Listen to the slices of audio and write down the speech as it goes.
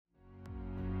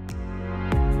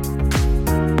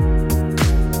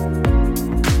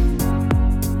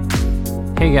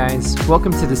Hey guys,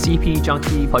 welcome to the CPD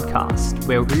Junkie podcast,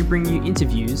 where we bring you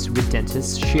interviews with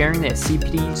dentists sharing their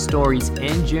CPD stories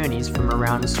and journeys from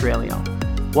around Australia.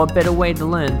 What better way to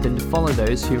learn than to follow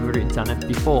those who've already done it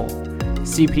before?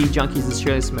 CPD Junkie is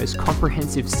Australia's most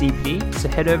comprehensive CPD, so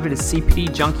head over to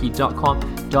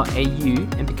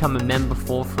cpdjunkie.com.au and become a member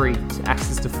for free to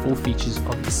access the full features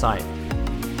of the site.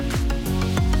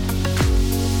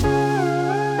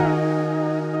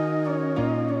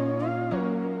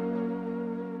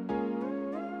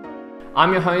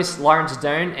 I'm your host, Lawrence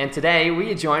Doan, and today we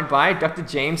are joined by Dr.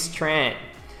 James Tran.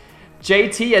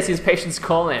 JT, as his patients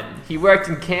call him. He worked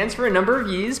in Cairns for a number of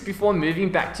years before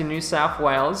moving back to New South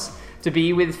Wales to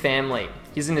be with family.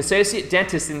 He's an associate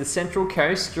dentist in the Central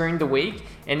Coast during the week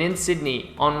and in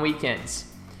Sydney on weekends.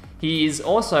 He is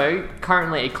also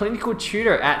currently a clinical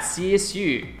tutor at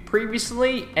CSU.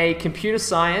 Previously a computer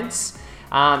science,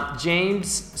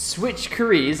 James switched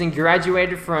careers and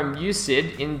graduated from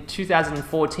USyd in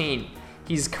 2014.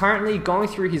 He's currently going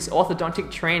through his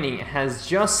orthodontic training and has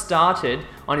just started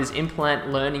on his implant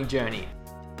learning journey.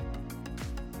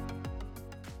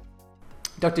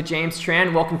 Dr. James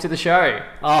Tran, welcome to the show.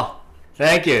 Oh,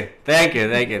 thank you for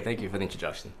the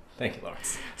introduction. Thank you,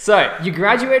 Lawrence. So, you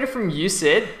graduated from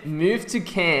USyd, moved to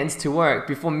Cairns to work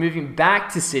before moving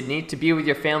back to Sydney to be with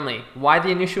your family. Why the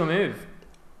initial move?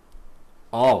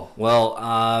 Oh, well,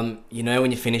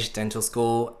 when you finish dental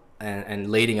school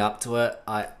and leading up to it,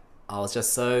 I was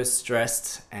just so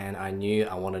stressed and I knew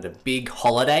I wanted a big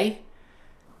holiday.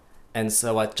 And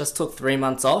so I just took 3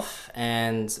 months off,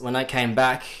 and when I came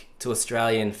back to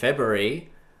Australia in February,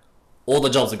 all the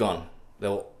jobs were gone. They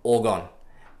were all gone.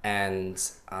 And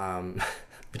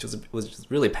which was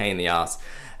just really a pain in the ass.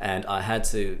 And I had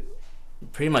to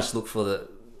pretty much look for the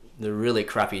really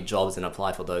crappy jobs and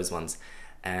apply for those ones.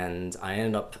 And I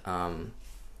ended up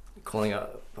calling a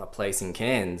place in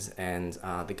Cairns, and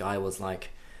the guy was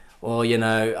like, well,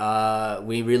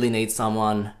 we really need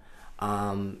someone.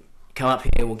 Come up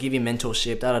here, we'll give you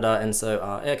mentorship, da-da-da. And so,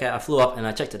 okay, I flew up and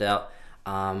I checked it out.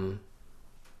 And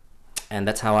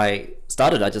that's how I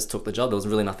started. I just took the job. There was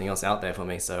really nothing else out there for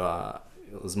me. So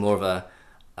it was more of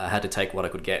I had to take what I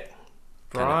could get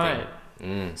kind of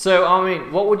thing.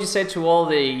 So, what would you say to all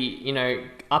the,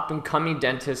 up-and-coming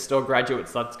dentists or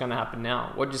graduates that's going to happen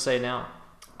now? What would you say now?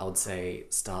 I would say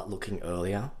start looking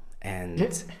earlier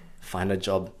and find a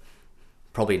job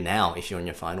probably now if you're in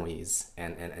your final years,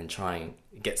 and try and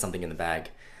get something in the bag,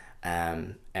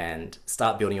 and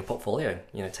start building your portfolio.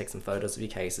 Take some photos of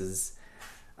your cases,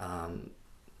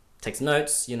 take some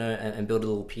notes, and build a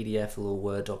little PDF, a little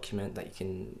Word document that you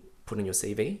can put in your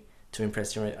CV to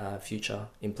impress your future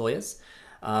employers.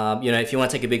 If you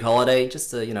want to take a big holiday,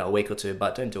 just a week or two,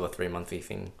 but don't do a 3-month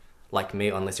thing like me,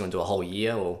 unless you want to do a whole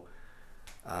year or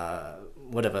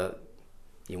whatever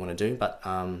you want to do. But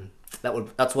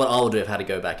that's what I would do if I had to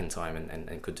go back in time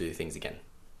and could do things again.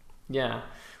 Yeah.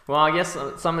 Well, I guess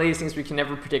some of these things we can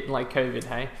never predict, like COVID,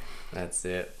 hey? That's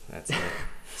it.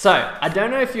 So, I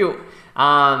don't know if you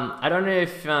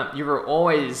were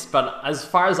always, but as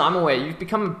far as I'm aware, you've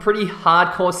become a pretty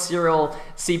hardcore serial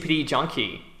CPD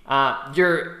junkie.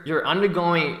 You're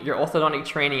undergoing your orthodontic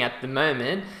training at the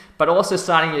moment, but also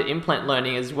starting your implant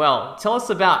learning as well. Tell us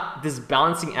about this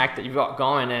balancing act that you've got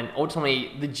going, and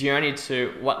ultimately the journey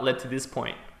to what led to this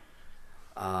point.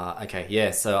 Okay,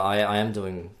 yeah. So I am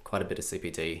doing quite a bit of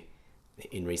CPD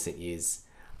in recent years,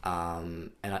 and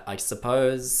I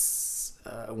suppose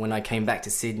when I came back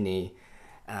to Sydney,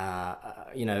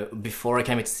 before I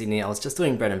came back to Sydney, I was just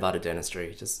doing bread and butter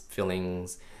dentistry, just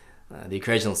fillings. The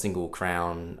occasional single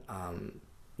crown,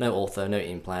 no ortho, no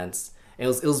implants. It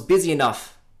was busy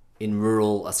enough in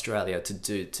rural Australia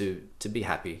to be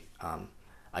happy,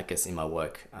 I guess, in my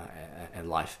work and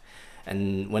life.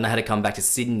 And when I had to come back to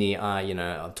Sydney,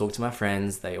 I've talked to my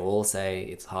friends. They all say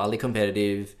it's highly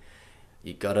competitive.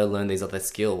 You got to learn these other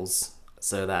skills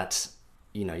so that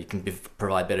you can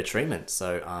provide better treatment.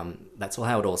 So that's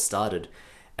how it all started.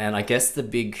 And I guess the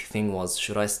big thing was,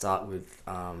 should I start with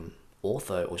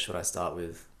ortho or should I start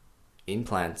with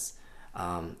implants?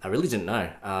 I really didn't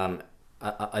know.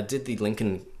 I did the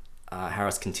Lincoln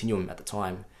Harris Continuum at the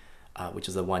time, which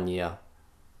is a 1-year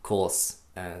course,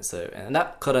 and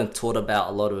that kind of taught about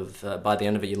a lot of. By the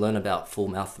end of it, you learn about full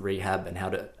mouth rehab and how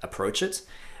to approach it,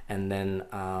 and then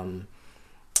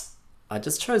I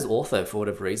just chose ortho for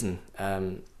whatever reason,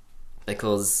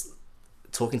 because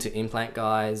talking to implant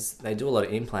guys, they do a lot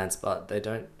of implants, but they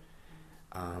don't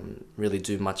really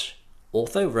do much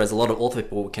ortho, whereas a lot of ortho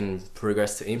people can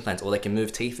progress to implants, or they can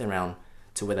move teeth around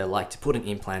to where they like to put an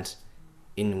implant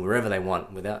in wherever they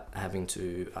want without having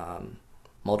to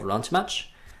model it onto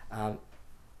much.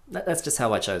 that's just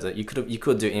how I chose it. You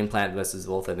could do implant versus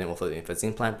ortho, then ortho versus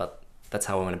implant, but that's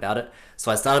how I went about it.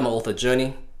 So I started my ortho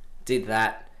journey, did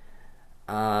that,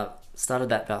 started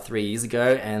that about 3 years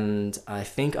ago, and I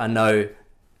think I know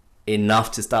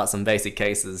enough to start some basic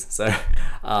cases. So,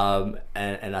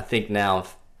 and I think now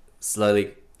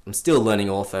slowly, I'm still learning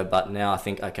ortho, but now I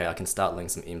think, okay, I can start learning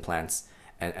some implants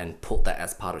and put that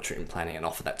as part of treatment planning and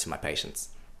offer that to my patients.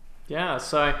 Yeah,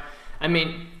 so I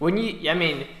mean,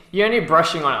 you're only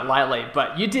brushing on it lightly,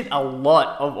 but you did a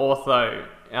lot of ortho,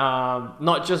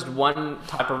 not just one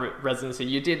type of residency.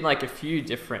 You did like a few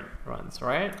different ones,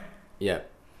 right? Yeah.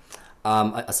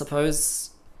 I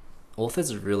suppose ortho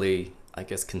is a really, I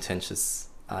guess, contentious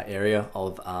area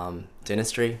of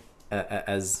dentistry,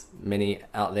 as many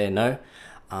out there know.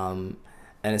 And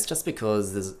it's just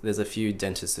because there's a few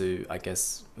dentists who, I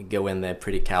guess, go in there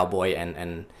pretty cowboy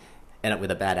and end up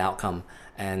with a bad outcome.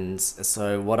 And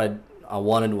so what I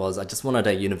wanted was, I just wanted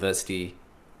a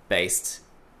university-based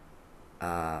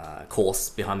course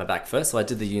behind my back first. So I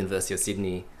did the University of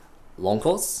Sydney long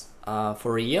course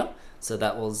for a year. So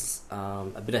that was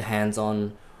a bit of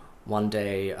hands-on, 1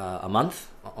 day a month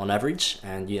on average.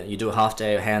 And you do a half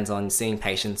day of hands-on, seeing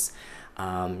patients.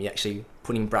 You're actually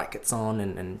putting brackets on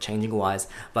and changing wires,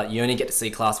 but you only get to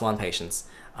see class 1 patients.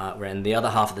 Where in the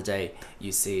other half of the day,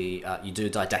 you do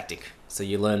didactic. So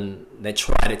you learn, they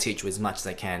try to teach you as much as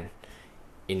they can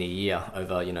in a year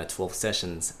over, 12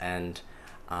 sessions. And,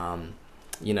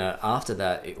 after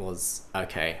that, it was,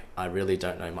 okay, I really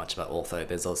don't know much about ortho.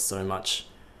 There's so much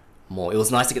more. It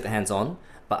was nice to get the hands on,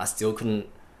 but I still couldn't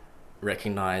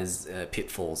recognize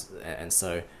pitfalls. And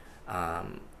so,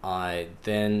 I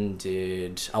then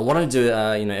I wanted to do,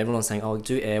 everyone was saying, oh,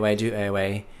 do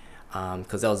airway,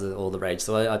 because that was all the rage.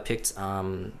 So I picked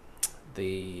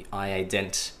the IA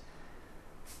Dent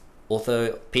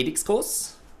orthopedics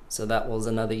course. So that was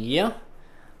another year.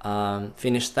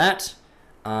 Finished that,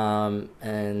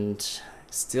 and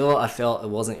still I felt it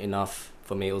wasn't enough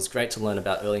for me. It was great to learn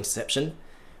about early interception,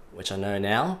 which I know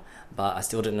now, but I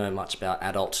still didn't know much about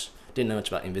didn't know much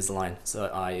about Invisalign.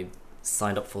 So I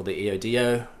signed up for the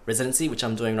EODO residency, which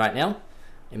I'm doing right now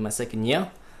in my second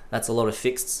year. That's a lot of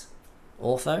fixed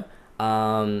ortho.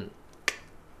 And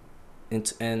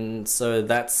so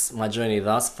that's my journey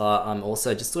thus far. I'm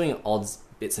also just doing odds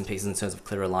bits and pieces in terms of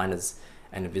clear aligners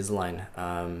and Invisalign,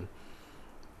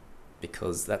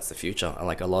 because that's the future.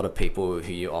 Like a lot of people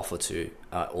who you offer to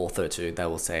ortho to, they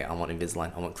will say, I want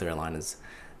Invisalign, I want clear aligners.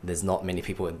 There's not many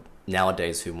people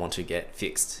nowadays who want to get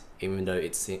fixed, even though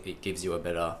it gives you a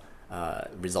better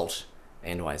result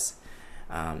end-wise.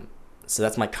 So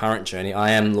that's my current journey. I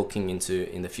am looking into,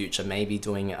 in the future, maybe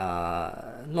doing,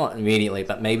 not immediately,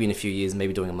 but maybe in a few years,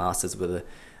 maybe doing a master's with the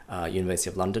University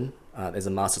of London. There's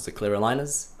a master's of clear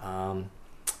aligners,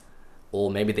 or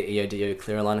maybe the EODO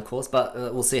clear aligner course, but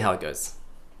we'll see how it goes.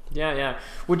 Yeah.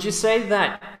 Would you say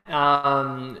that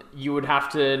you would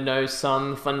have to know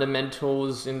some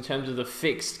fundamentals in terms of the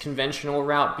fixed conventional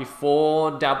route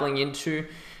before dabbling into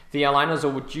the aligners, or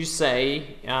would you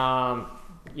say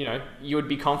you would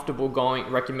be comfortable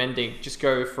recommending just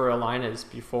go for aligners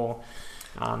before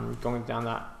going down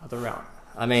that other route?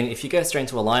 I mean, if you go straight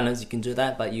into aligners, you can do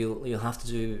that, but you'll have to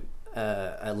do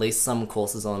at least some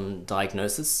courses on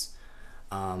diagnosis.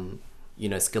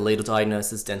 Skeletal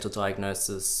diagnosis, dental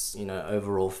diagnosis,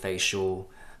 overall facial,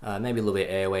 maybe a little bit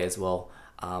airway as well,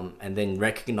 and then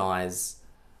recognize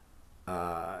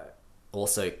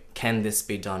also, can this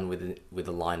be done with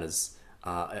aligners?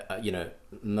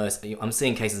 I'm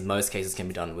seeing most cases can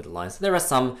be done with aligners. There are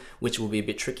some which will be a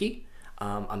bit tricky.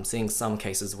 I'm seeing some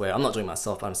cases where I'm not doing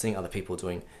myself, but I'm seeing other people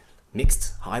doing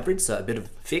mixed hybrid, so a bit of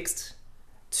fixed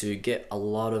to get a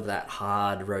lot of that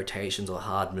hard rotations or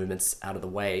hard movements out of the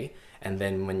way. And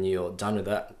then when you're done with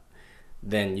that,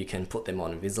 then you can put them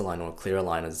on Invisalign or clear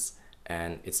aligners,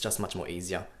 and it's just much more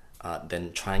easier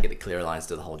than trying to get the clear aligners to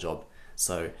do the whole job.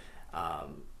 So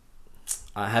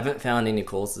I haven't found any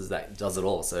courses that does it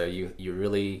all. So you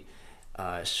really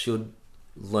should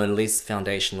learn at least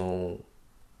foundational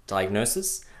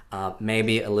diagnosis,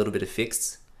 maybe a little bit of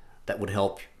fixed. That would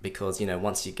help, because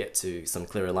once you get to some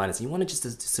clear aligners, you want to just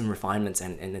do some refinements,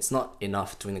 and it's not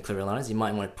enough doing the clear aligners. You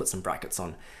might want to put some brackets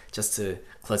on just to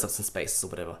close up some spaces or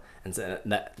whatever, and so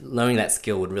that learning that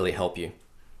skill would really help you.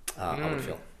 I would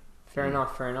feel. Fair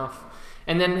enough.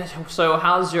 And then, so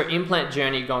how's your implant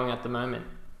journey going at the moment?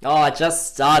 Oh, I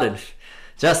just started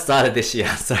this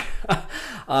year. So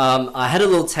I had a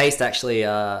little taste actually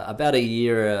about a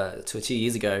year to 2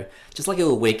 years ago, just like a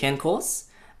little weekend course.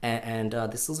 And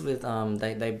this was with,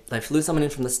 they flew someone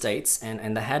in from the States,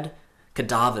 and they had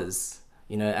cadavers,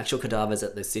 actual cadavers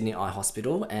at the Sydney Eye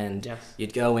Hospital. And yes.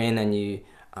 You'd go in and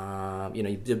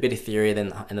You do a bit of theory,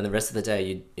 and then the rest of the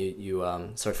day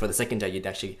sorry, for the second day you'd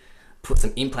actually put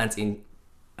some implants in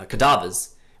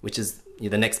cadavers, which is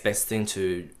the next best thing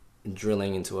to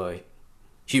drilling into a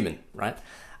human, right?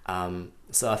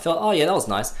 So I felt, oh yeah, that was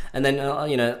nice. And then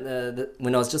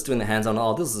when I was just doing the hands-on,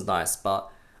 oh, this is nice, but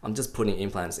I'm just putting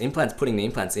implants. Putting the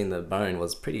implants in the bone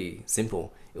was pretty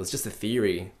simple. It was just a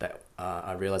theory that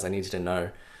I realized I needed to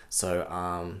know. So,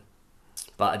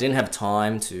 but I didn't have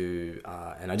time to,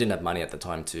 and I didn't have money at the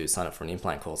time to sign up for an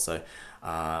implant course. So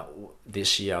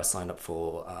this year I signed up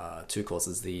for 2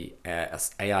 courses, the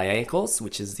AIA course,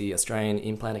 which is the Australian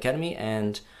Implant Academy,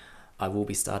 and I will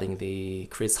be starting the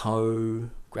Chris Ho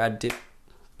grad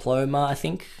diploma, I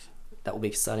think. That will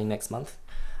be starting next month.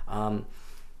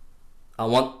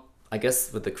 I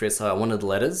guess with the Chris Ho, I wanted the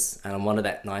letters and I wanted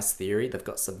that nice theory. They've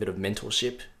got some bit of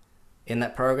mentorship in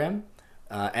that program.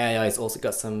 AIA has also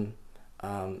got some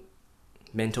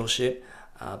mentorship,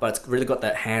 but it's really got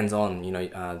that hands-on,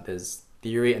 there's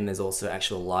theory and there's also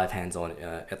actual live hands-on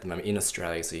at the moment in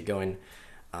Australia. So you go in,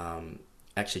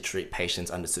 actually treat patients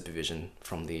under supervision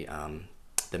from the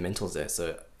mentors there.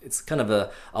 So it's kind of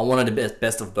I wanted the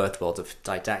best of both worlds, of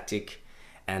didactic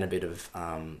and a bit of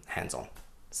hands-on.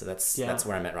 So that's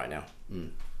where I'm at right now.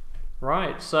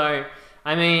 Right. So,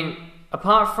 I mean,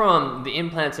 apart from the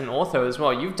implants and ortho as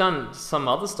well, you've done some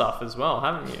other stuff as well,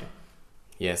 haven't you?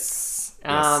 Yes.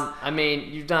 I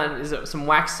mean, you've done, is it some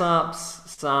wax ups,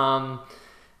 some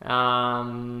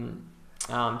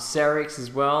Cerix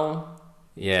as well?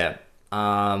 Yeah.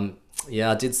 I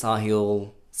did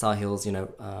Sahil's,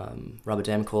 rubber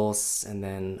dam course, and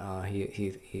then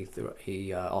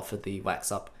he offered the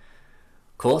wax up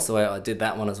course, so I did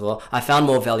that one as well. I found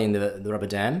more value in the rubber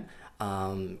dam.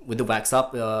 With the wax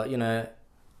up,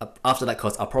 after that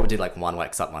course, I probably did like 1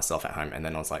 wax up myself at home, and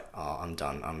then I was like, oh, I'm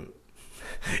done.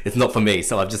 It's not for me.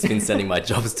 So I've just been sending my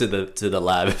jobs to the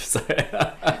lab. So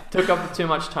took up too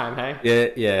much time,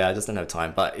 hey? Yeah. I just don't have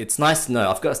time. But it's nice to know.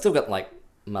 I still got like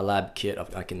my lab kit.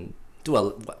 I can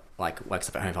do like wax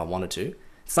up at home if I wanted to.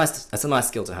 It's nice. It's a nice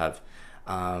skill to have.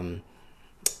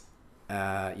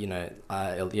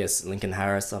 Yes, Lincoln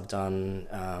Harris. I've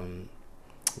done.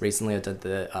 Recently, I did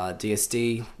the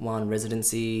DSD one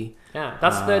residency. Yeah,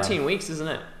 that's 13 weeks, isn't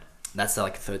it? That's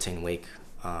like a 13-week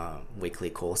weekly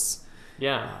course.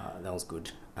 Yeah, that was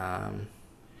good.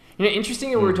 Interesting.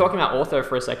 We were talking about ortho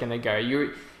for a second ago.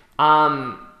 You,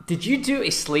 did you do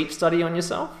a sleep study on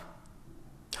yourself?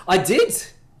 I did.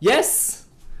 Yes,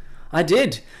 I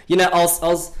did. I was.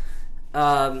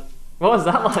 What was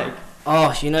that like?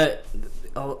 Oh,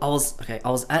 I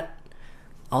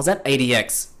was at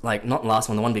ADX, like not the last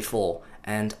one, the one before,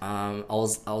 and I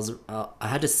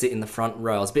had to sit in the front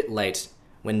row. I was a bit late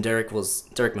when Derek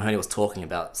Mahoney was talking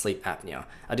about sleep apnea.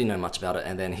 I didn't know much about it,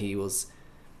 and then he was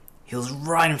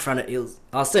right in front of.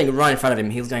 I was sitting right in front of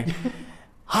him. He was going,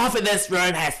 half of this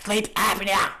room has sleep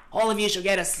apnea. All of you should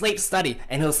get a sleep study.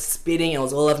 And he was spitting, and it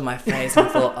was all over my face. And I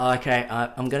thought, oh, okay,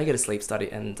 I'm going to get a sleep study.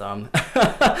 And I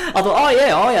thought, oh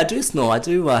yeah, I do snore. I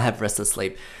do have restless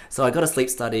sleep. So I got a sleep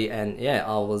study, and yeah,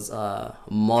 I was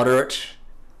moderate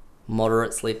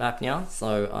sleep apnea.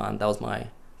 So that was my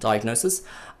diagnosis,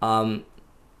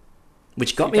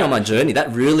 which got me on my journey.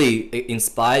 That really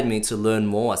inspired me to learn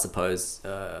more, I suppose,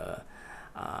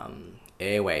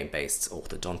 airway-based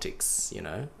orthodontics,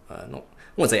 I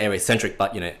won't say airway-centric,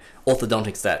 but,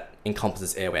 orthodontics that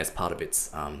encompasses airway as part of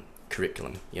its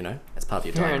curriculum, as part of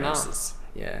your diagnosis.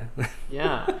 Yeah.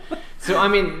 Yeah. So, I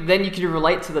mean, then you could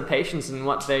relate to the patients and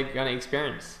what they're going to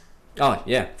experience. Oh,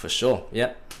 yeah, for sure.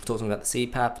 Yeah. Talking about the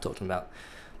CPAP, talking about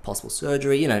possible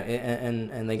surgery,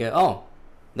 and they go, oh,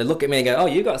 they look at me and go, oh,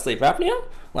 you got sleep apnea?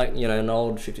 Like, an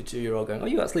old 52-year-old going, oh,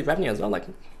 you got sleep apnea as well? Like,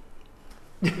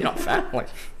 you're not fat. Like,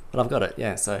 but I've got it.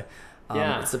 Yeah. So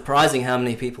it's surprising how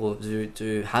many people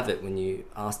do have it when you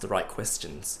ask the right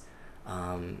questions.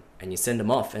 And you send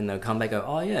them off and they'll come back and go,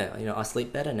 oh yeah, I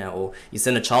sleep better now. Or you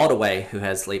send a child away who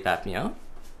has sleep apnea.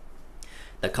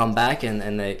 They come back and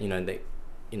they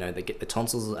get the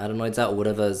tonsils or adenoids out or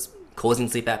whatever's causing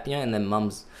sleep apnea, and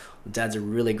then dads are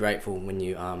really grateful when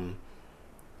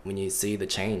you see the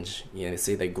change,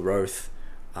 see their growth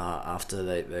after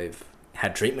they've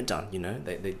had treatment done.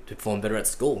 They perform better at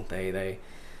school. They're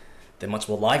much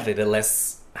more lively. They're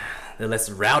less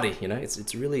rowdy.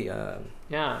 It's really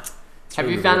yeah. Have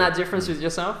you found that difference with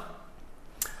yourself?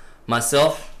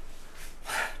 Myself,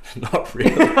 not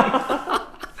really.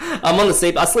 I'm on the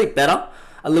sleep. I sleep better,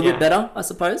 a little bit better, I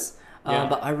suppose.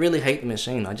 But I really hate the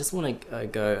machine. I just want to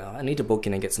go. I need to book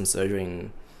in and get some surgery.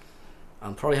 And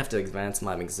I'll probably have to advance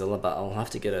my maxilla, but I'll have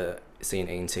to see an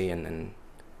ENT and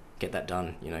get that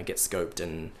done. Get scoped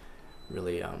and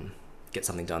really get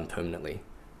something done permanently.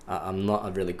 I'm not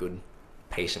a really good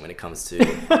patient when it comes to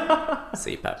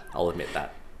CPAP. I'll admit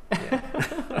that.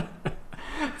 Yeah.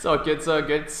 It's all good, so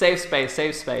good. Safe space.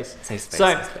 Safe space. So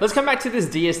let's come back to this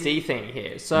DSD thing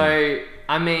here. So,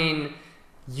 I mean,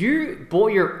 you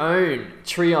bought your own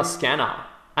Trios scanner.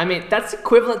 I mean, that's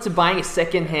equivalent to buying a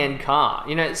second-hand car.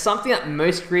 You know, it's something that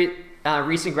most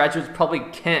recent graduates probably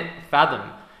can't fathom.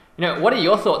 You know, what are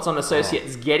your thoughts on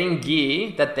associates getting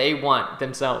gear that they want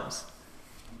themselves?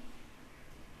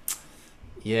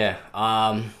 Yeah,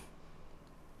 I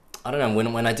don't know.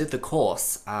 When I did the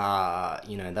course,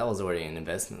 you know, that was already an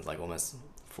investment, like almost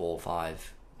 4 or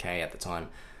 5K at the time,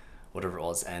 whatever it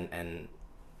was, and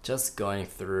just going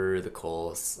through the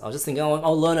course, I was just thinking,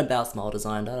 I'll learn about smile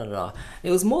design.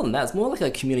 It was more than that. It's more like a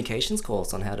communications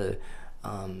course on how to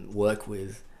work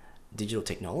with digital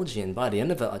technology. And by the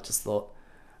end of it, I just thought,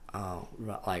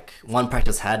 like one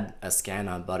practice had a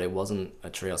scanner, but it wasn't a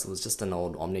Trios. It was just an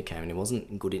old Omnicam, and it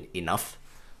wasn't good enough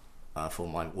for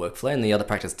my workflow. And the other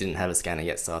practice didn't have a scanner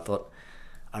yet, so I thought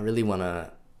I really want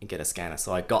to get a scanner.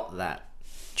 So I got that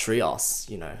Trios.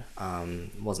 You know,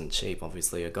 it wasn't cheap.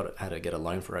 Obviously, had to get a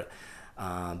loan for it.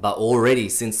 But already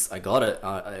since I got it,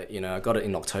 I got it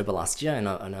in October last year, and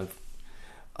I've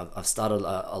started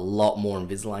a lot more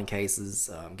Invisalign cases,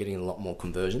 getting a lot more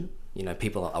conversion. You know,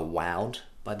 people are wowed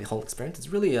by the whole experience. It's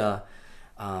really,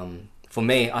 for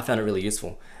me, I found it really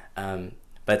useful.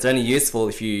 But it's only useful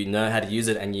if you know how to use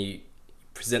it and you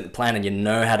present the plan and you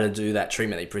know how to do that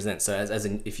treatment that you present. So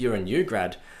if you're a new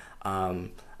grad,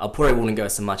 I probably wouldn't go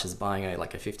so much as buying a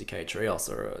 50K Trios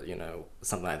or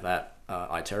something like that,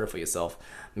 iTero for yourself.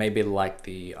 Maybe like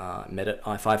the Medit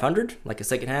i500, like a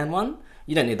second-hand one.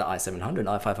 You don't need the i700.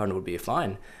 i500 would be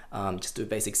fine. Just do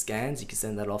basic scans. You can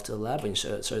send that off to the lab and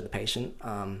show the patient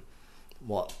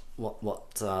what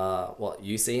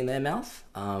you see in their mouth.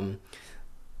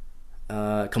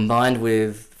 Combined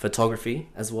with photography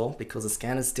as well, because the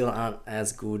scanners still aren't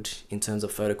as good in terms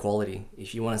of photo quality.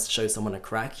 If you want to show someone a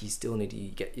crack, you still need to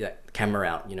get that camera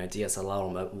out, DSLR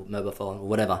or mobile phone or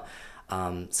whatever,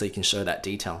 so you can show that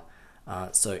detail.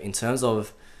 So in terms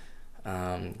of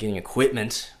getting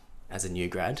equipment as a new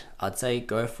grad, I'd say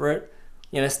go for it.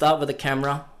 Start with a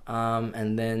camera,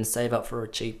 and then save up for a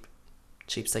cheap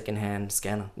second-hand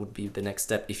scanner would be the next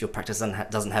step if your practice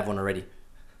doesn't have one already.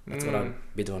 That's what I'd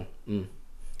be doing.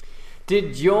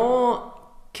 Did your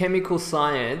chemical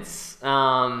science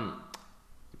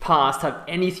past have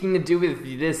anything to do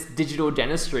with this digital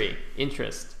dentistry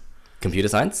interest? Computer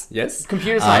science, yes.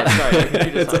 Computer science, sorry.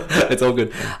 Computer science. It's all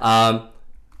good.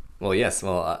 Well, yes.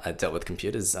 Well, I dealt with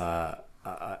computers. That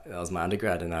was my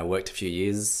undergrad, and I worked a few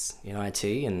years in IT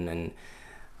and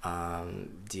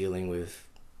dealing with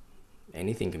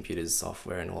anything computers,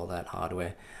 software, and all that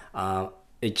hardware.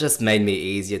 It just made me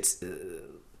easier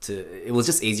it was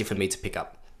just easier for me to pick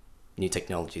up new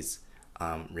technologies,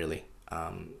 really.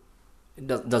 It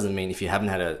doesn't mean if you haven't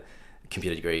had a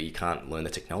computer degree, you can't learn the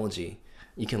technology.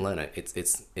 You can learn it.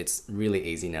 It's really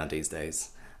easy now these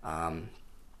days.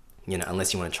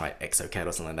 Unless you want to try Exocad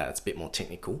or something like that, it's a bit more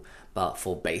technical. But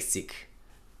for basic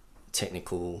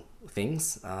technical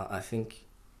things, I think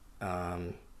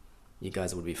you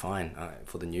guys would be fine.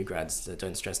 For the new grads,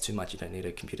 don't stress too much. You don't need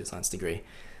a computer science degree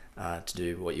to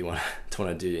do what you want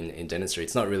to do in dentistry.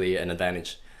 It's not really an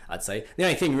advantage, I'd say. The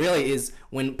only thing really is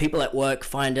when people at work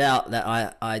find out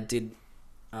that I did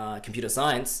computer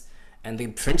science and the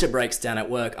printer breaks down at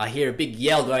work, I hear a big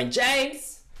yell going,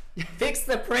 "James, fix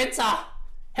the printer!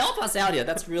 Help us out here!"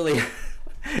 That's really,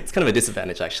 it's kind of a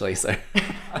disadvantage actually, so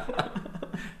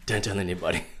don't tell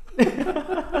anybody.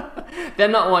 They're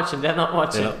not watching. They're not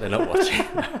watching.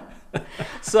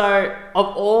 So, of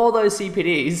all those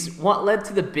CPDs, what led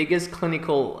to the biggest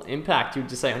clinical impact, you would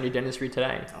just say, on your dentistry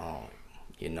today? Oh,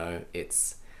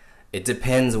 it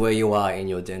depends where you are in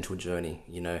your dental journey.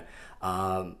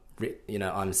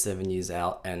 I'm 7 years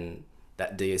out, and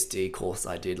that DSD course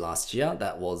I did last year,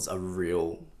 that was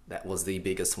the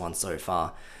biggest one so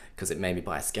far, because it made me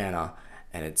buy a scanner,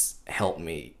 and it's helped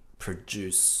me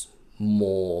produce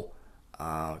more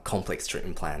complex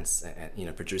treatment plans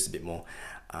and produce a bit more.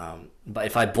 But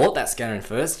if I bought that scanner in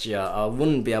first year, I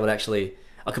wouldn't be able to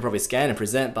I could probably scan and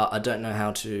present, but I wouldn't know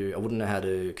how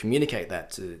to communicate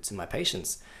that to my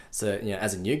patients. So,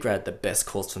 as a new grad, the best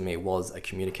course for me was a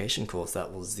communication course.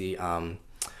 That was the,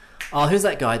 who's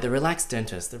that guy? The relaxed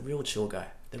dentist, the real chill guy.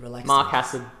 The relaxed Mark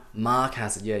dentist. Hassard. Mark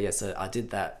Hassard, yeah. So I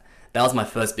did that. That was my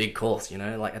first big course,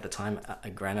 like at the time,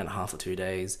 $1.5 for 2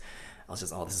 days. I was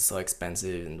just, this is so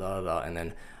expensive and blah, blah, blah. And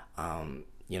then, I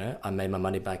made my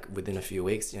money back within a few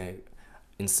weeks.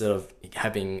 Instead of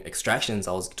having extractions,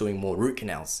 I was doing more root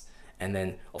canals. and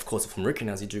then of course from root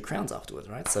canals you do crowns afterwards,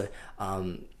 right? So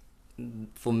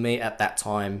for me at that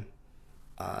time,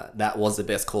 that was the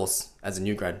best course as a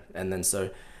new grad, and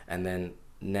then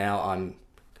now I'm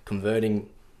converting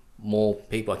more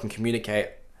people. I can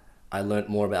communicate. I learned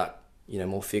more about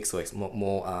more fixed works,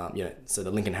 more so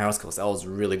the Lincoln Harris course, that was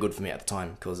really good for me at the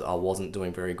time because I wasn't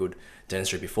doing very good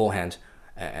dentistry beforehand,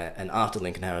 and after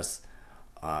Lincoln Harris,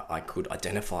 I could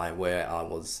identify where I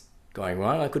was going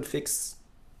wrong. I could fix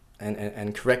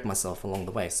and correct myself along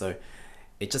the way. So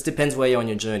it just depends where you're on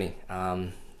your journey.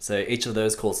 So each of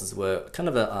those courses were kind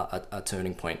of a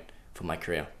turning point for my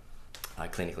career,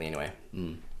 clinically anyway.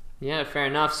 Yeah, fair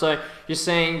enough. So you're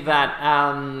saying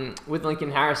that with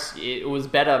Lincoln Harris, it was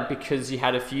better because you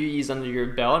had a few years under your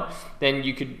belt. Then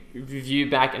you could review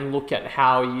back and look at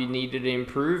how you needed to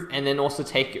improve, and then also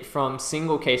take it from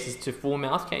single cases to full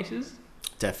mouth cases.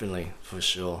 Definitely, for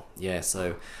sure. Yeah.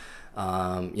 So,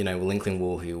 with Lincoln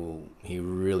he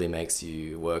really makes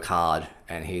you work hard,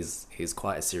 and he's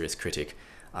quite a serious critic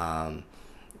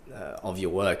of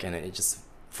your work, and it just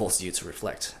forces you to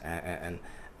reflect.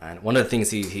 And one of the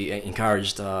things he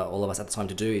encouraged all of us at the time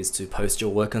to do is to post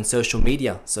your work on social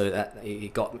media. So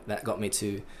that got me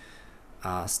to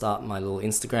start my little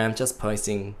Instagram, just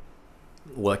posting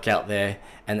work out there.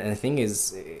 And the thing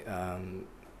is,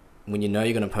 when you know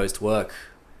you're going to post work,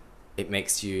 it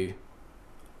makes you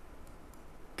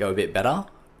go a bit better, a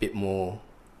bit more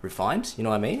refined. You know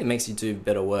what I mean? It makes you do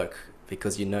better work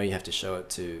because you have to show it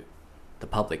to the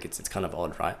public. It's kind of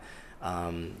odd, right?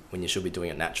 When you should be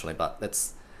doing it naturally, but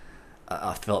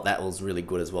I felt that was really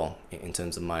good as well in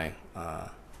terms of my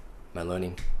my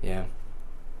learning. Yeah.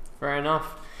 Fair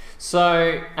enough.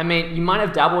 So, I mean, you might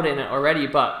have dabbled in it already,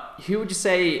 but who would you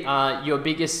say your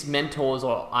biggest mentors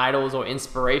or idols or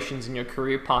inspirations in your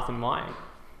career path and why?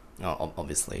 Oh,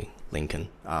 obviously Lincoln.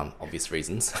 Obvious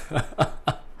reasons.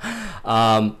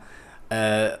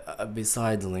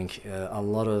 Besides Link, a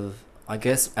lot of, I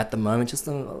guess at the moment, just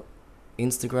on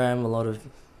Instagram, a lot of,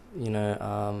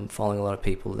 following a lot of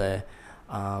people there.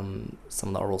 Some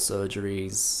of the oral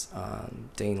surgeries,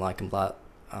 Dean Leichenblatt,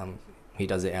 he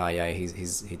does the AIA,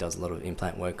 he does a lot of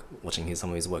implant work, watching some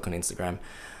of his work on Instagram.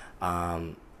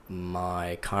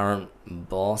 My current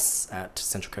boss at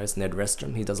Central Coast, Ned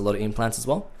Restrom, he does a lot of implants as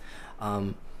well.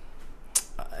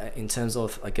 In terms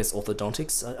of, I guess,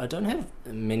 orthodontics, I don't have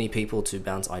many people to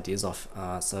bounce ideas off,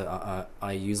 so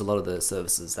I use a lot of the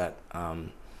services that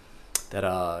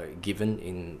are given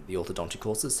in the orthodontic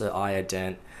courses. So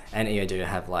IADent and EAD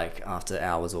have like after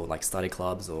hours or like study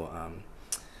clubs or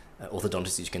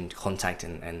orthodontists you can contact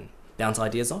and bounce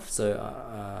ideas off. So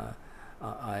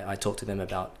I talk to them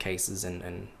about cases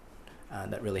and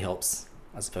that really helps,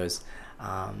 I suppose.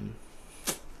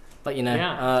 But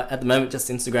at the moment, just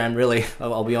Instagram, really.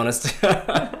 I'll be honest.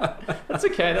 That's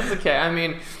okay. I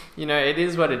mean, it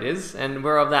is what it is, and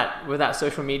we're with that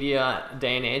social media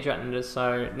day and age right now.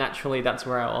 So naturally, that's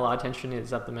where all our attention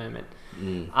is at the moment.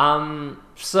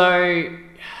 So,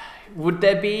 would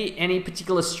there be any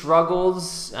particular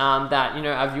struggles that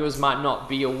our viewers might not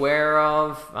be aware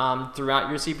of throughout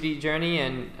your CPD journey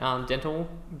and dental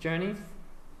journey?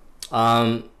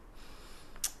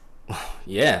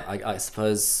 Yeah, I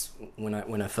suppose when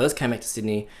I first came back to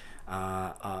Sydney,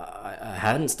 I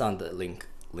hadn't started the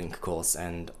link course,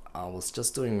 and I was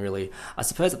just doing really, I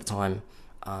suppose at the time,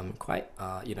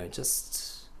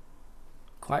 just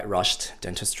quite rushed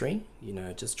dentistry,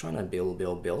 just trying to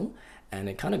build, and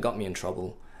it kind of got me in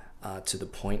trouble to the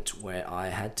point where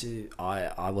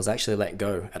I was actually let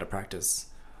go at a practice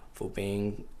for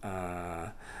being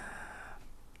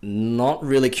not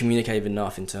really communicative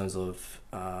enough in terms of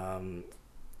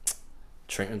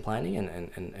treatment planning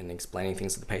and explaining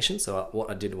things to the patient. So what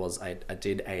I did was I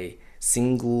did a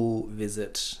single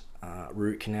visit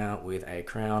root canal with a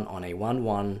crown on a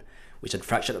 1-1, which had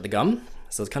fractured at the gum.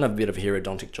 So it's kind of a bit of a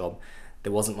periodontic job.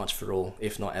 There wasn't much for all,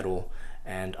 if not at all.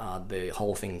 And the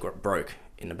whole thing broke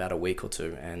in about a week or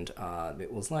two. And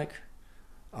it was like,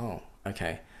 oh,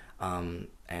 okay.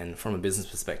 And from a business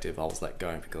perspective, I was let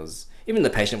go because even the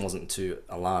patient wasn't too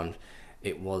alarmed.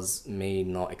 It was me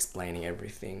not explaining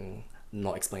everything,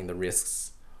 not explaining the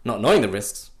risks, not knowing the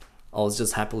risks. I was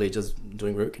just happily just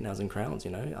doing root canals and crowns,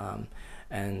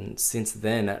 and since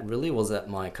then, that really was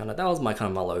my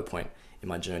low point in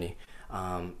my journey,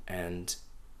 and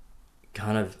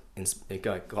kind of it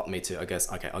got me to, I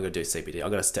guess, okay, I got to do CPD. I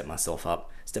got to step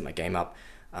my game up,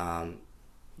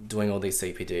 doing all these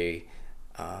CPD.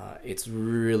 It's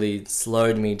really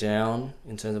slowed me down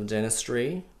in terms of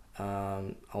dentistry.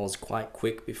 I was quite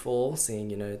quick before,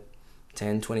 seeing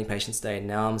 10, 20 patients a day.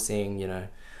 Now I'm seeing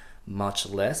much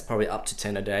less, probably up to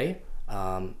 10 a day.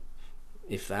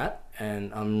 if that.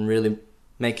 And I'm really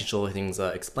making sure things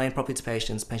are explained properly to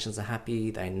patients. Patients are happy.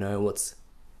 They know what's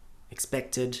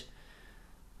expected.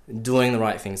 Doing the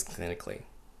right things clinically,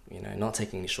 not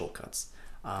taking any shortcuts.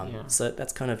 So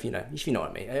that's kind of, if you know what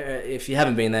I mean. If you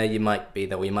haven't been there, you might be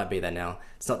there, or you might be there now.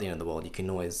 It's not the end of the world. You can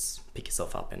always pick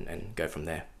yourself up and go from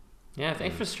there. Yeah,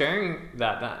 thanks for sharing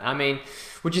that. I mean,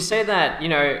 would you say that, in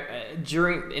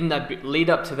the lead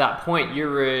up to that point, you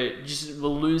were just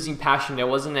losing passion? There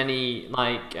wasn't any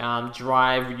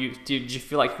drive? Did you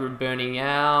feel like you were burning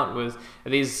out? Are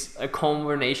these a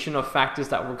combination of factors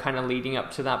that were kind of leading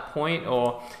up to that point?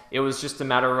 Or it was just a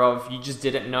matter of you just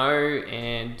didn't know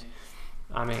and,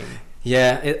 I mean...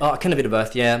 Yeah, kind of a bit of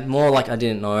both, yeah. More like I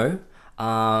didn't know.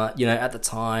 At the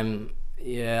time...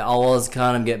 Yeah, I was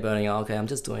kind of burning out. Okay, I'm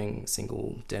just doing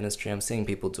single dentistry. I'm seeing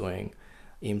people doing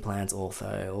implants,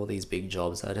 ortho, all these big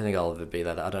jobs. I don't think I'll ever be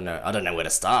that. I don't know where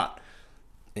to start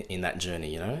in that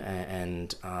journey,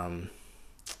 And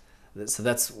so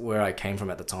that's where I came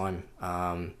from at the time.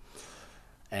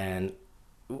 And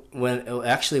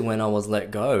when I was let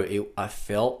go, I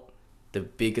felt the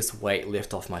biggest weight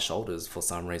lift off my shoulders for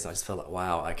some reason. I just felt like,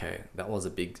 wow, okay, that was a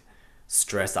big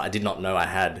stress that I did not know I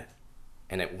had.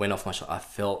 And it went off my shoulder. I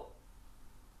felt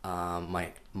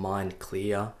my mind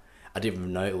clear. I didn't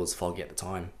even know it was foggy at the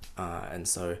time. And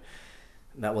so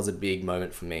that was a big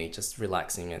moment for me, just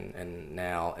relaxing and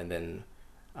now. And then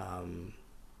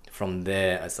from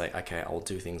there, I was like, okay, I'll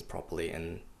do things properly.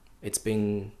 And it's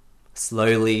been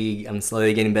I'm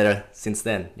slowly getting better since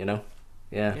then, Yeah.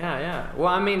 Yeah. Well,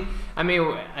 I mean,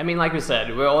 like we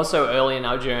said, we're also early in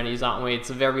our journeys, aren't we? It's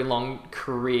a very long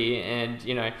career, and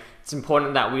it's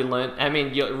important that we learn. I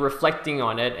mean, you're reflecting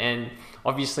on it, and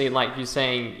obviously, like you're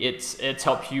saying, it's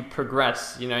helped you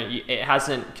progress. It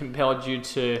hasn't compelled you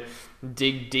to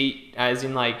dig deep, as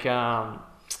in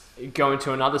go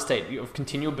into another state of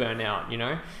continual burnout.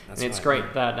 That's and it's right,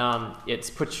 great that it's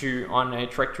put you on a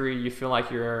trajectory. You feel like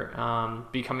you're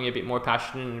becoming a bit more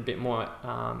passionate and a bit more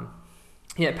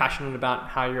passionate about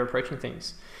how you're approaching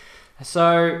things.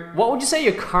 So what would you say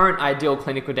your current ideal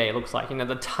clinical day looks like?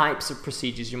 The types of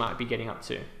procedures you might be getting up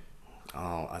to.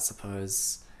 Oh, I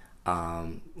suppose,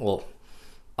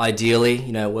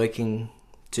 ideally, working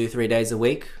 2-3 days a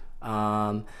week,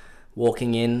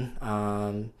 walking in,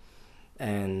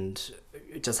 and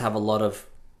just have a lot of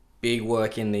big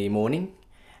work in the morning,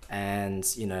 and,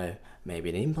 maybe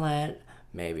an implant,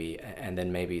 and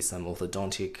then maybe some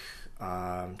orthodontic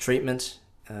treatment,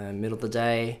 middle of the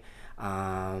day,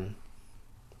 I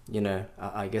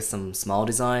guess some smile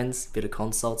designs, bit of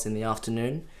consults in the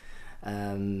afternoon.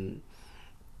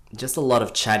 Just a lot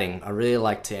of chatting. I really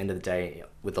like to end of the day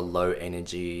with the low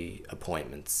energy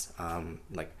appointments,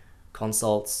 like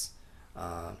consults,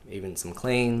 even some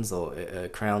cleans or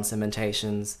crown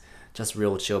cementations, just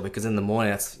real chill, because in the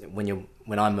morning, that's when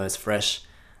I'm most fresh.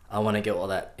 I want to get all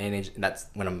that energy. That's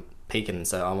when I'm peaking,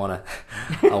 so I want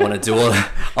to do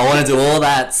all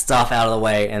that stuff out of the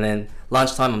way, and then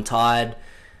lunchtime I'm tired.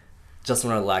 Just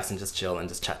want to relax and just chill and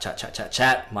just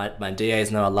chat. My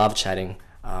DAs know I love chatting,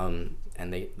 and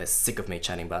they're sick of me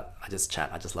chatting, but I just chat.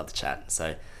 I just love to chat.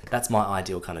 So that's my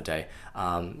ideal kind of day.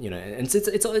 And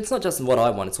it's not just what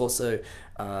I want. It's also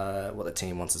what the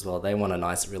team wants as well. They want a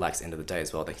nice, relaxed end of the day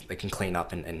as well. They can clean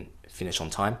up and finish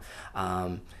on time.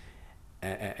 I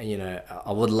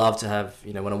would love to have,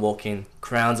 when I walk in,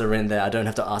 crowns are in there. I don't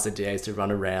have to ask the DAs to run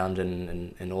around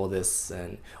and all this,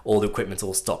 and all the equipment's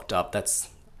all stocked up. That's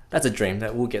a dream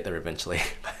that we'll get there eventually.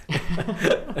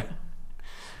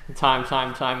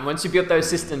 Time. Once you build those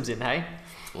systems in, hey?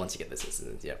 Once you get the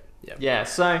systems, yep. Yeah,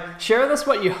 so share with us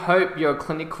what you hope your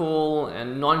clinical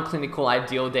and non-clinical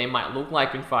ideal day might look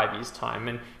like in 5 years' time,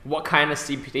 and what kind of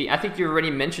CPD. I think you already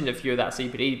mentioned a few of that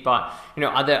CPD, but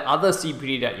are there other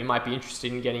CPD that you might be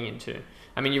interested in getting into?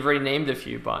 I mean, you've already named a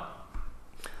few, but...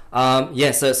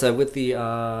 So with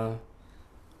the...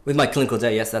 With my clinical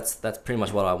day, yes, that's pretty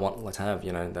much what I want to have,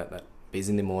 that busy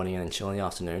in the morning and chill in the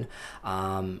afternoon.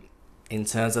 In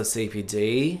terms of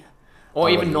CPD... Or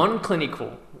even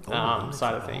non-clinical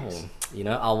side of things.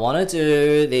 I want to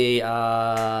do the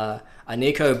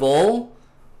Nico Ball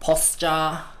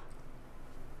posture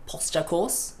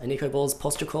course. Nico Ball's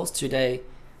posture course, 2-day,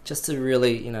 just to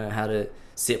really, how to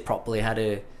sit properly, how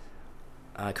to...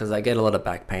 Because I get a lot of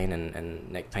back pain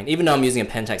and neck pain. Even though I'm using a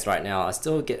Pentax right now, I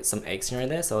still get some aches here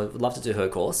and there, so I would love to do her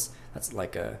course. That's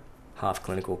like a half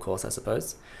clinical course, I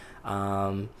suppose.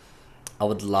 I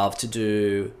would love to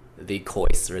do the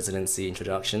COIS residency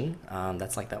introduction.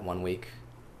 That's like that 1 week,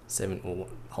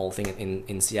 whole thing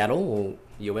in Seattle or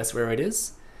US, where it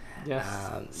is. Yes,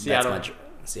 Seattle.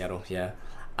 Seattle, yeah.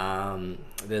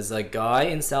 There's a guy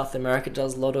in South America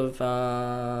does a lot of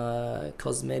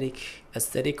cosmetic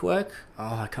aesthetic work.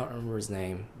 Oh, I can't remember his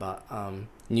name, but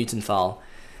Newton Thal,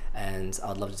 and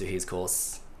I'd love to do his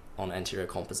course on anterior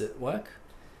composite work.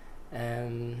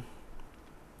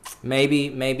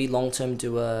 Maybe long term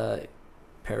do a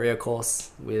perio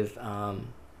course with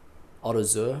Otto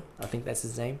Zur. I think that's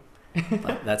his name.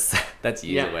 But that's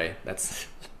years away.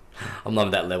 I'm not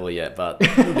at that level yet, but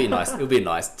it would be nice. It would be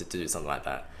nice to do something like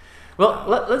that. Well,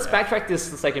 let's backtrack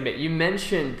this a second bit. You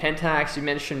mentioned Pentax. You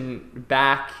mentioned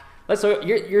back.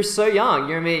 You're so young.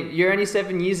 You're only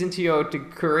 7 years into your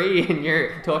degree, and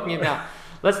you're talking about.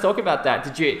 Let's talk about that.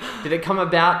 Did it come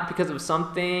about because of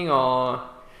something or?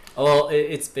 Well,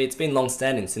 it's been long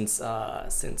standing since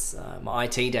my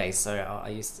IT days. So I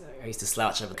used to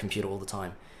slouch over the computer all the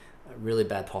time, really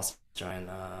bad posture, and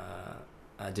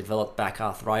I developed back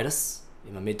arthritis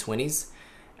in my mid-20s,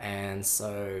 and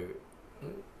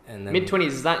then mid-20s,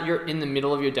 is that you're in the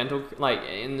middle of your dental, like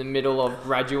in the middle of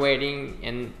graduating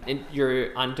and in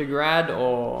your undergrad,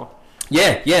 or?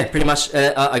 Yeah, pretty much.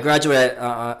 I graduated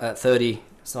at 30,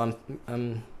 so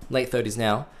I'm late 30s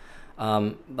now,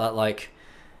 but like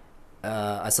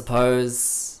I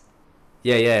suppose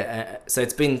so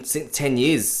it's been 10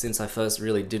 years since I first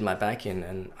really did my back in,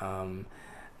 and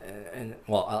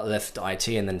I left IT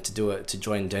and then to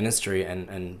join dentistry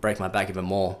and break my back even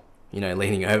more,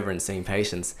 leaning over and seeing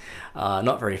patients.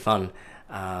 Not very fun.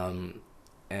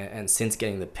 And since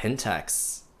getting the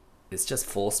Pentax, it's just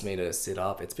forced me to sit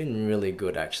up. It's been really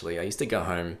good, actually. I used to go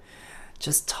home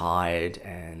just tired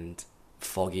and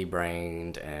foggy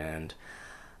brained and,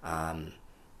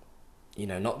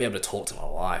 not be able to talk to my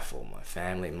wife or my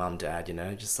family, mum, dad,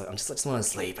 I just want to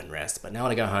sleep and rest. But now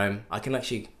when I go home, I can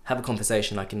actually have a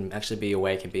conversation. I can actually be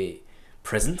awake and be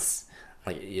presence,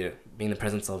 be in the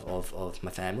presence of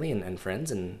my family and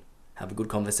friends, and have a good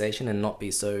conversation and not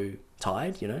be so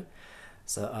tired,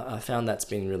 So I found that's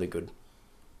been really good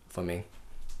for me.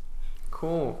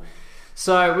 Cool.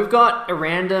 So we've got a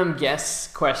random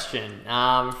guest question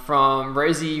from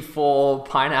Rosie for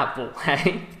Pineapple.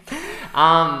 Hey,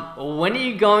 when are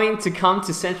you going to come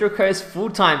to Central Coast full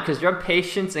time? Because your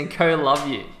patients and co love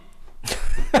you.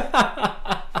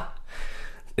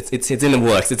 It's in the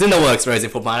works. It's in the works, Rosie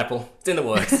for Pineapple. It's in the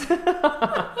works.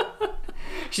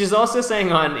 She's also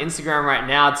saying on Instagram right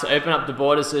now to open up the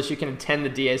border so she can attend the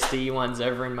DSD ones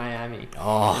over in Miami.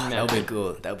 Oh, that'll be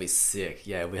good. That'll be sick.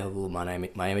 Yeah, we have a little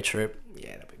Miami trip.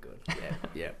 Yeah, that'll be good.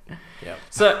 Yeah.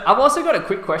 So I've also got a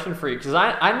quick question for you, because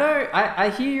I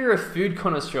hear you're a food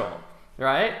connoisseur,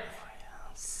 right? Oh,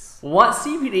 yes. What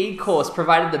CPD course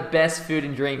provided the best food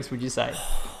and drinks, would you say?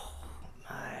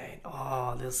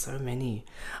 Oh, there's so many.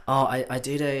 Oh, I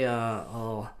did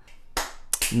a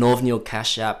Norvnil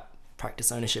Cash App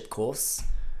practice ownership course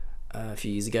a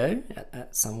few years ago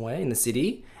at somewhere in the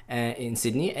city, in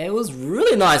Sydney. It was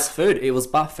really nice food. It was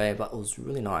buffet, but it was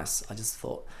really nice. I just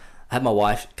thought, I had my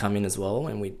wife come in as well,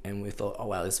 and we thought, oh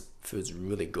wow, this food's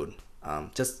really good.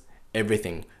 Just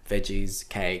everything, veggies,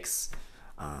 cakes,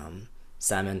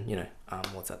 salmon.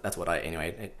 What's that? That's what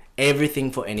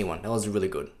everything for anyone. That was really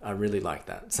good. I really liked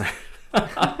that. So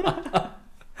that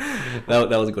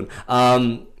was a good.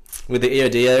 With the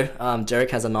EODO,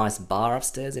 Jerick has a nice bar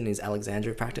upstairs in his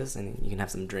Alexandria practice, and you can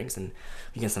have some drinks and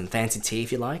you can have some fancy tea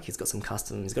if you like. He's got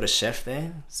a chef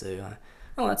there, so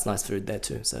that's nice food there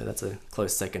too. So that's a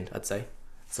close second, I'd say.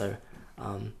 So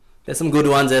there's some good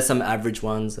ones, there's some average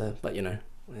ones, but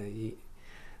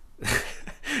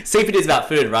CPD is about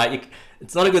food, right?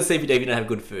 It's not a good CPD if you don't have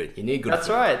good food. You need good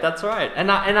food. That's right.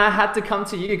 And I had to come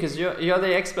to you because you're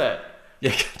the expert.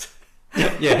 Yeah.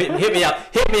 Yeah, hit me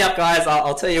up, guys.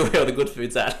 I'll tell you where the good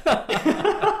food's at.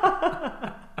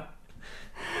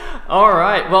 All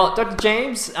right. Well, Dr.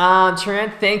 James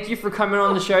Tran, thank you for coming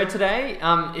on the show today.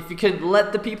 If you could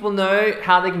let the people know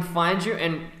how they can find you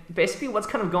and basically what's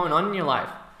kind of going on in your life.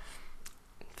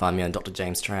 Find me on Dr.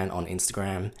 James Tran on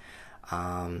Instagram.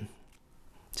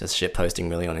 Just shit posting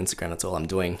really on Instagram. That's all I'm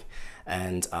doing.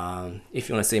 And if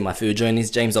you want to see my food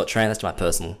journeys, James.Tran. That's my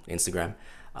personal Instagram.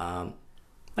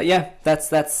 But yeah, that's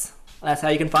how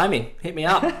you can find me. Hit me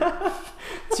up.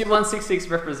 2166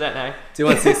 represent, eh?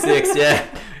 2166, yeah.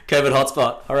 COVID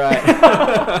hotspot. All right.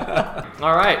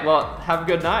 All right. Well, have a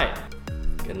good night.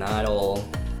 Good night, all.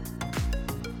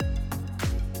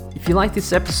 If you like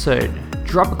this episode,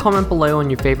 drop a comment below on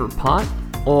your favorite part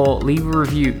or leave a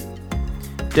review.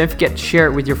 Don't forget to share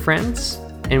it with your friends,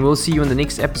 and we'll see you in the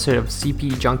next episode of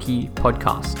CP Junkie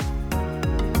Podcast.